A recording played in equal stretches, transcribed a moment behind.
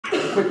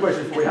quick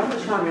question for you. How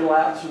much time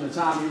elapsed from the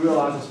time you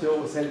realized the spill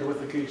was headed with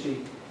the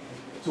Coochie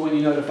to when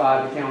you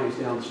notified the counties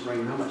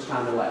downstream? How much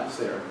time elapsed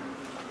there?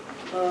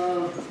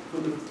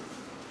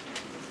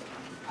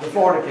 The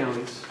Florida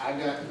counties. I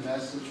got a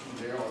message from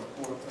Daryl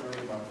at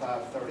 4:30, by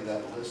 5:30,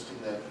 that listing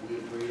that we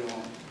agreed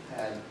on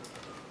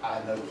I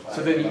notified.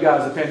 So then you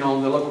guys depend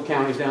on the local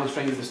counties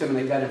downstream to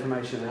disseminate that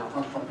information out.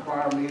 From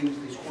prior meetings,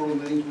 these quarterly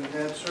meetings we've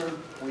had, sir,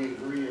 we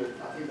agreed,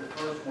 I think the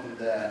first one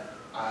that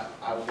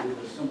I would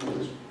assemble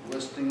this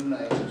listing of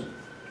names,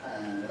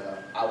 and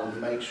I would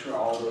make sure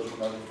all those were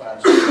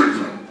notified. So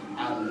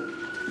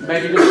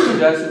maybe just a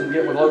suggestion to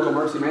get with local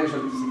emergency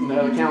management in the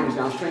other counties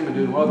downstream and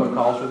do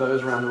robocalls for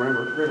those around the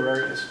river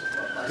areas.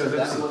 Because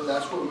that's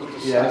what was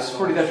decided. Yeah, it's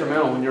pretty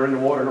detrimental when you're in the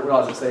water and don't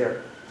realize it's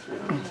there.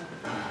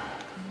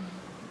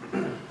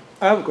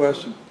 I have a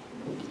question.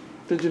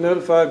 Did you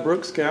notify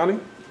Brooks County?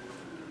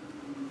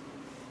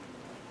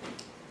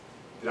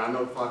 Did I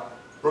notify?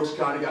 Brooks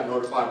County got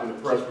notified when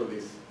the press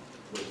release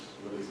was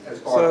released. As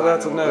far So as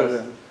that's I a know, no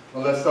then.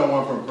 unless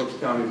someone from Brooks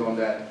County is on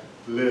that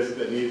list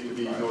that needs to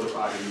be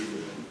notified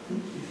immediately.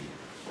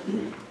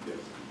 Yes.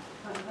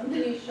 I'm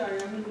Denise Shire.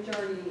 I'm the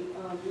majority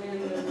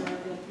landowner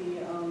at the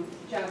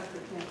Jasper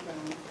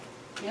campground.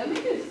 May I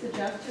make a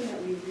suggestion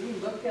that we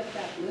re-look at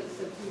that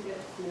list of who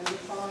gets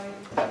notified?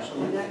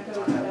 Absolutely. And that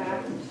goes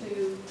back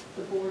to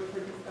the board for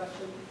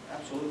discussion?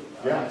 Absolutely.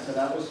 Yeah. So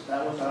that was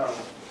our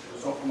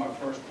result from our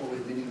first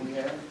quarterly meeting we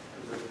had. It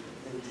was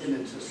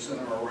intended to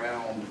center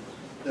around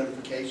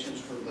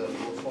notifications for the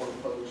Florida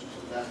folks,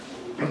 so that's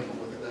what we came up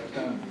with at that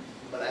time.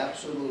 But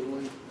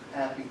absolutely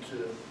happy to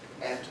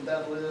add to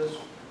that list,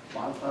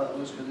 modify that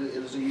list, because it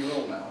is a year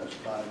old now. It's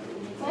not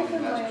It's also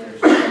my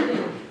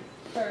understanding,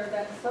 sir,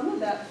 that some of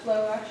that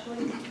flow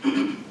actually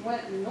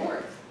went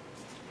north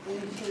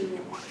into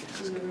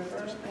the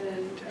river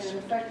and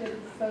affected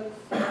folks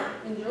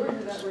in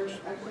Georgia that were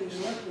actually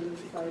north of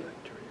the site.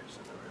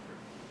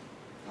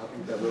 I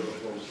think that river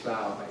flows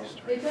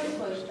south. It does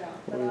flow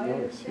south, but I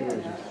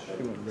understand that.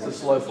 It's a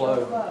slow flow.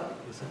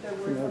 There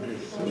were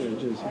some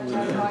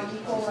people by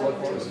people like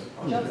just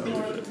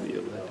north of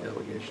the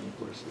Allegation, of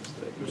course, is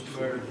that Mr.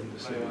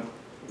 Mayor,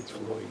 it's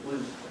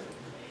flowing.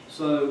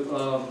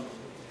 so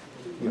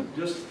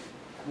just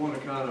want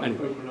to kind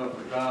of open up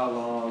a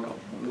dialogue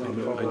a little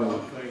bit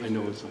about things I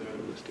know it's not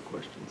a list of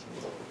questions.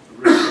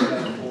 the risk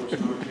task force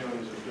and our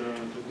counties have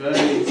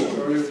done.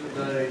 Earlier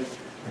today,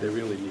 They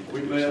really need to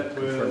we do met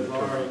some with our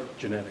confirmatory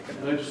genetic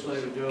analysis.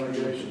 legislative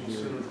delegation,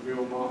 Senator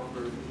Bill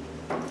Montford,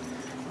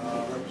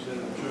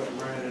 Representative Chuck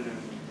Brandon,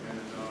 and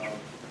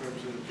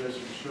Representative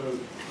Jessica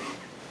Schroeder,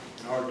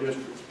 in our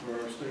district for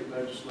our state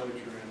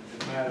legislature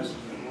in Madison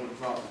at 1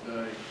 o'clock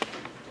today,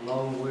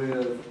 along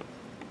with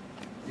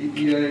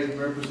EPA,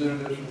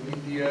 representatives from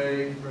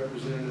EPA,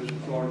 representatives from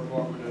Florida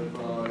Department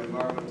of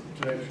Environmental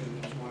Protection,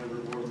 Swanee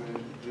River Water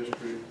Management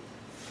District,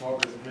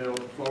 Department of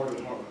Health, Florida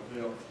Department of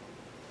Health.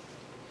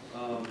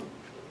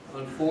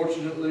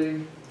 Unfortunately,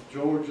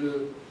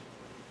 Georgia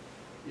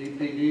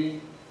EPD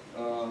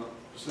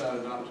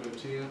decided not to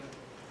attend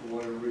for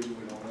whatever reason,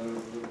 we don't know. We're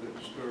a little bit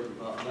disturbed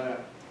about that.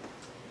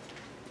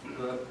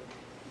 But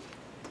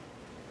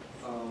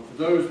for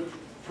those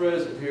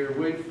present here,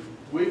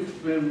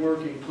 we've been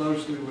working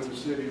closely with the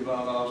city of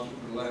Valdosta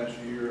for the last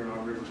year in our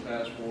river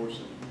task force.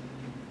 And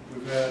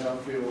we've had, I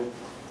feel,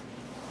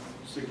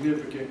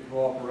 significant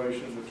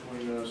cooperation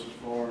between us as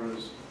far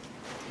as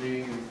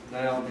being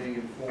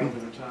informed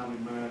in a timely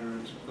manner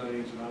and some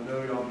things. And I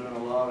know y'all have done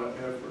a lot of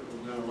effort,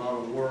 we've done a lot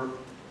of work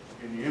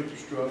in the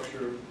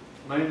infrastructure,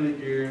 mainly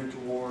geared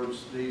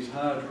towards these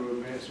hydro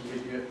events that we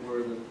get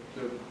where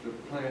the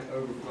plant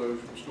overflows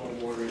from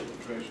stormwater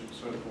infiltration and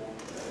so forth.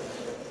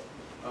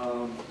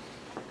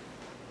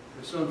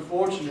 It's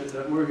unfortunate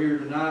that we're here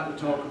tonight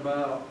to talk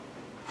about,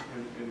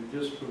 and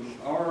just from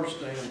our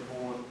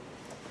standpoint,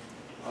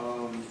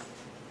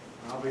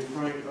 I'll be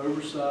frank,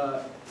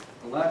 oversight,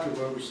 a lack of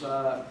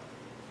oversight,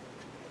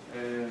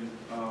 and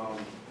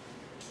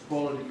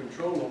quality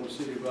control on the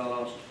city of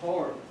Valdosta's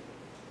part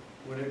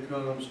when it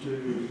comes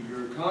to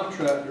your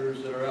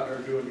contractors that are out there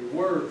doing your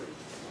work.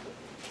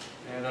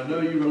 And I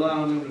know you rely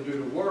on them to do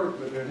the work,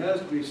 but there has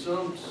to be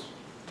some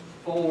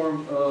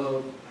form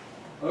of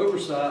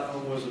oversight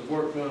on was the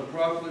work done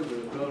properly, was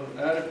it done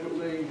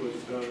adequately, was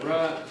it done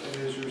right, and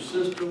is your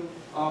system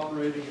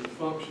operating and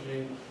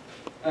functioning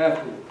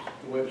afterwards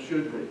the way it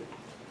should be.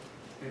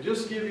 And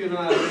just to give you an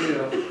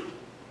idea,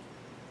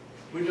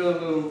 we done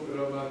a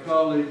little, my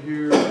colleague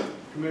here,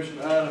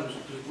 Commissioner Adams,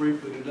 just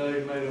briefly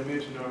today made a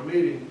mention in our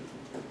meeting,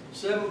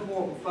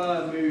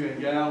 7.5 million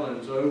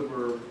gallons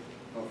over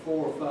a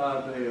 4 or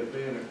 5 day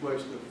event equates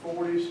to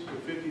 40 to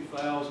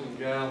 50,000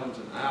 gallons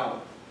an hour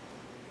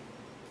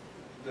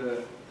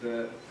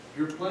that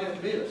your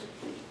plant missed.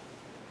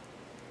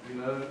 You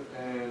know,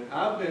 and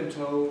I've been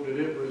told that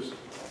it was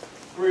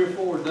 3 or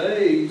 4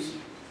 days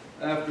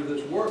after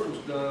this work was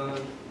done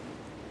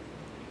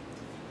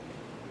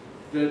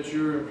that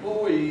your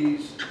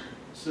employees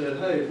said,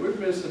 hey, we're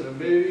missing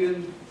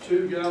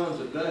 1,000,002 gallons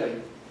a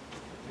day.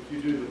 If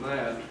you do the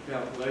math,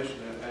 calculation,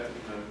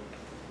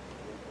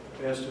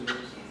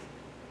 estimates,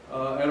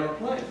 at our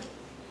plant.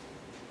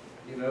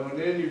 You know, and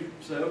then you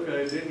say,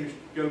 okay, then you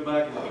go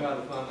back and try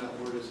to find out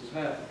where this is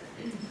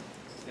happening.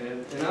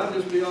 And I'll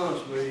just be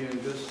honest with you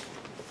and just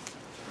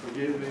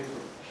forgive me.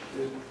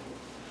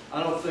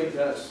 I don't think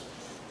that's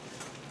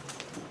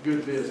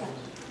good business,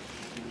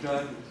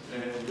 okay?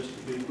 And just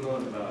to be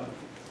blunt about it.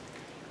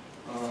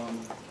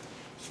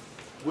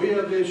 We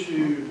have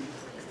issued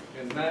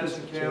in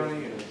Madison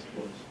County and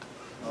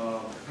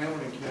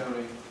Hamilton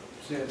County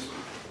since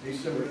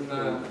December the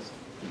 9th,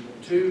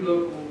 2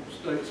 local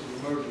states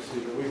of emergency,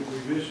 that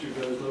we've issued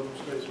those local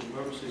states of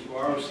emergencies for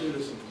our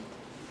citizens.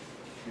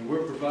 And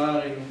we're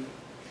providing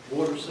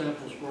water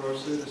samples for our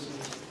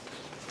citizens.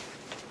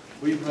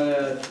 We've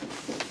had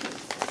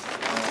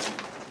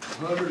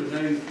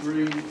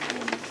 183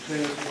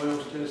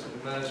 wells tested in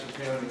Madison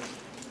County,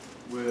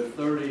 with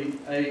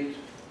 38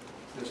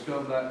 that's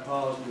come back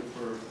positive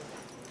for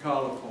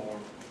coliform,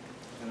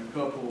 and a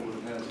couple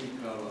that has E.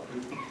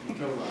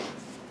 coli.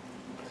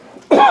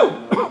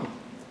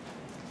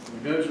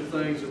 Those are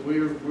things that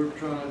we're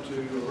trying to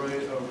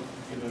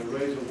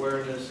raise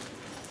awareness.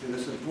 And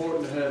it's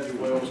important to have your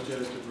wells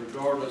tested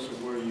regardless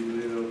of where you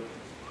live,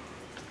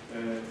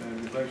 and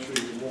to make sure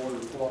your water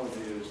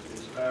quality is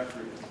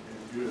accurate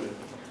and good.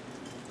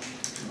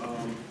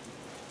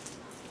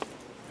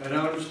 And I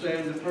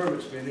understand the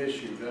permit's been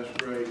issued. That's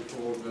great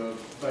for the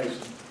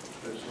basin.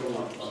 That's still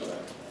on the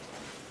site.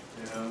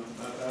 And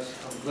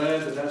I'm glad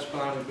that that's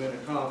finally been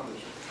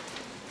accomplished.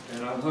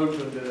 And I'm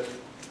hoping that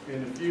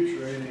in the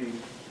future, any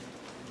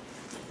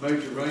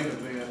major rain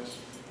events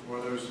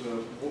where there's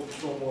a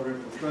stormwater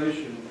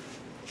infiltration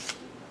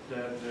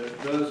that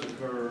does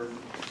occur,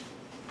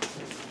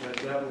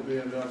 that will be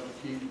enough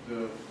to keep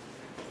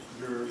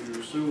your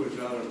sewage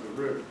out of the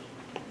rivers.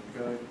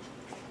 Okay.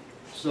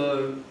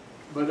 So,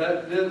 but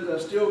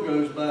that still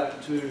goes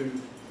back to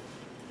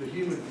the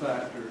human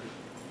factor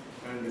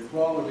and the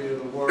quality of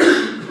the work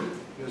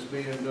that's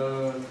being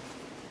done,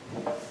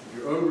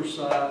 your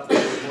oversight of the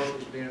work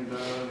that's being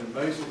done, and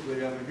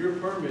basically, I mean, you're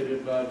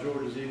permitted by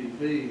Georgia's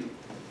EDP.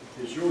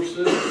 It's your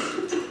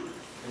system.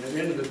 And at the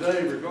end of the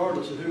day,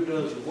 regardless of who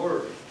does the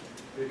work,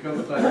 it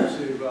comes back to the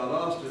city of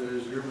Valdosta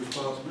as your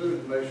responsibility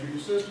to make sure your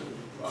system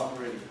is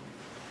operating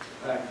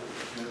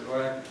accurately,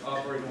 or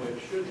operating the way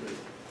it should be.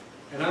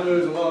 And I know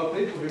there's a lot of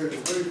people here that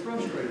are very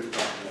frustrated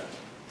about that.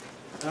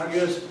 And I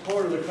guess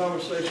part of the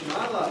conversation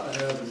I'd like to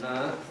have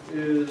tonight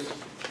is,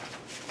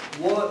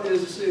 what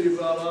is the city of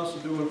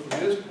Valdosta doing from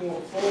this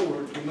point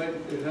forward to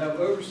have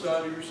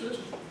oversight of your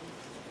system,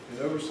 and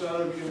oversight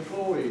of your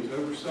employees,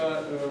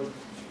 oversight of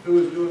who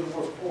is doing the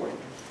work for you?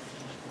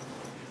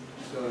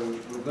 So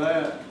with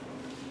that,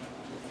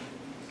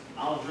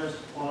 I'll address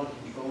the quality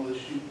control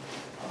issue.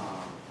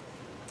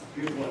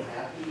 Here's what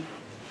happened.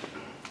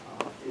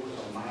 It was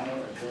a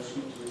minor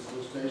adjustment to this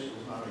lift station. It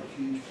was not a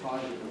huge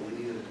project, but we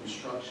needed a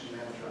construction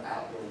manager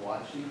out there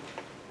watching.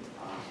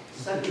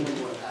 Secondly,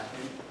 what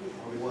happened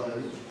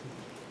was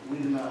we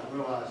did not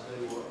realize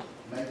they were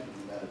making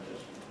that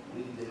adjustment.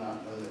 We did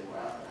not know they were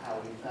out.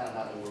 How we found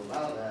out they were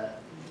about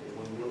that is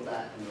when we looked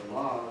back in the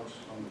logs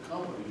from the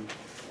company,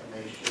 and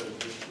they showed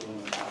this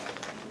doing it out.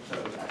 So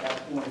at that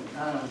point in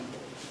time,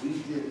 we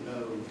didn't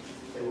know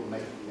they were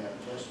making that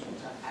adjustment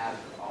to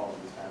after all of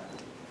this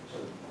happened. So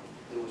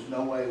there was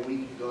no way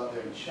we could go out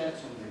there and check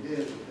something they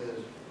did, because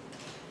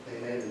they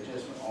made an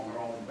adjustment on their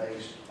own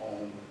based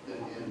on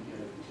them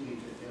continue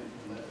to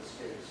implement the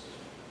SCADA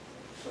system.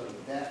 So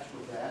that's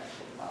with that.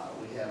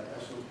 We have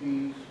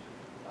SOPs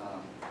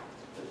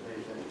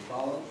that we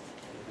follow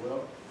as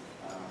well.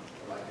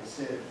 Like I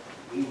said,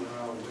 we were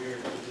not aware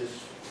that this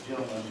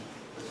gentleman,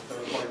 this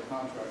third-party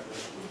contractor,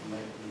 was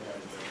making that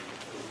adjustment.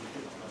 So we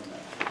couldn't run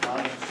that.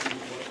 Not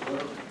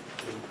whatsoever.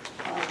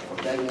 From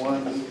day one,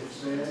 we had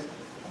said,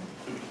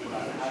 we're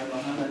not hiding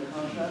behind that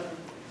contractor.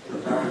 It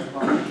was our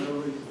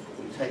responsibility.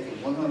 We take it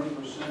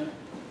 100%,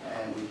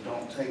 and we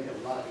don't take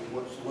it lightly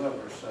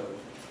whatsoever. So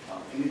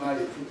anybody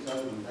that thinks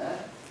other than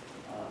that,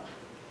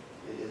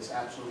 it's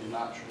absolutely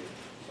not true.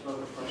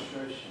 Spoke of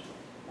frustration.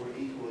 We're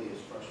equally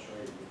as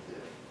frustrated with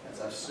it.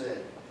 As I've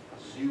said,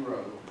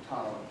 0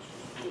 tolerance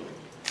for fluid.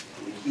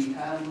 Do we keep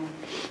having them?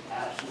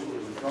 Absolutely.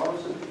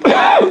 Regardless of the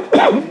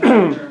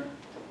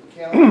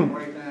county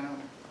right now,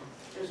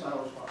 it's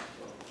our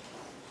responsibility.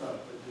 So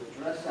to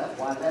address that,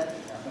 why that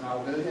didn't happen,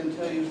 I'll go ahead and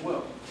tell you as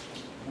well.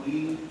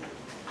 We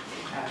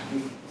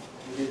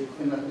did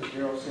clean up, as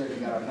Gerald said, we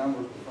got our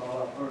numbers, we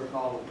followed our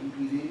protocol with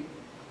EPD.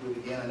 We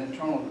began an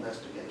internal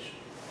investigation.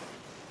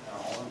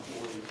 All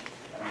employees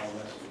and all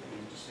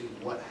SOPs to see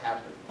what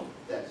happened.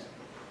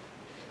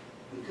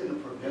 We couldn't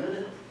have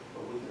prevented it,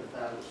 but we could have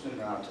found it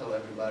sooner. I'll tell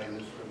everybody in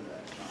this room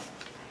that.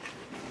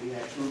 We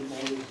had 2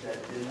 employees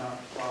that did not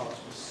follow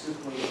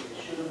specifically what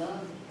they should have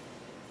done,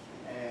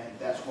 and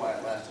that's why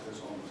it lasted as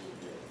long as it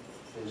did.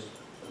 Because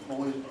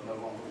employees are no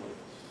longer with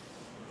us.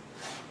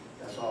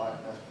 That's all.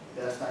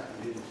 That's not going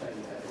to do to tell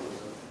you that it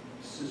was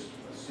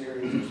a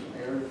series of some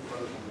errors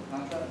from the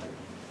contractor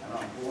and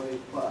our employees,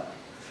 but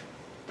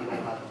we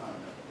don't have to find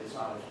it. It's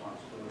our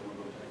responsibility.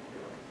 We're going to take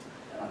care of it.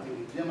 And I think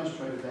we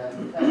demonstrated that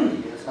in the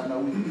past. Yes, I know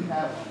we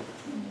have them,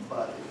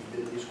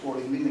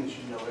 quarterly meetings,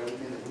 you know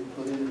everything that we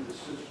put into the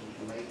system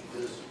to make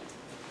this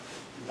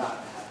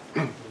not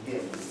happen.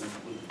 Again,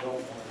 we don't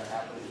want it to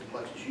happen as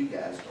much as you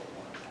guys don't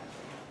want it to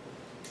happen.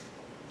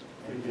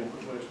 Any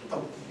different question?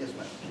 Oh, yes,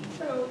 ma'am.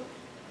 So,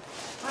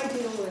 I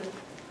deal with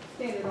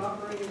standard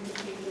operating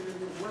procedures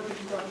and work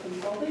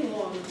instructions all day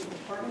long with the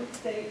Department of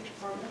State,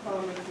 Department of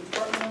Commerce,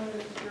 Department of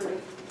Homeland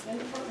Security, and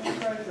Department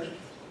of Treasury.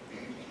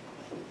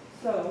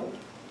 So,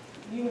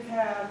 you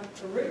have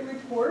a written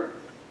report,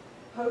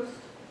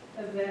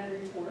 post-event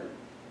report.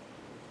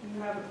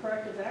 You have a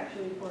corrective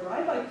action report.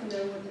 I'd like to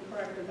know what the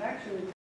corrective action report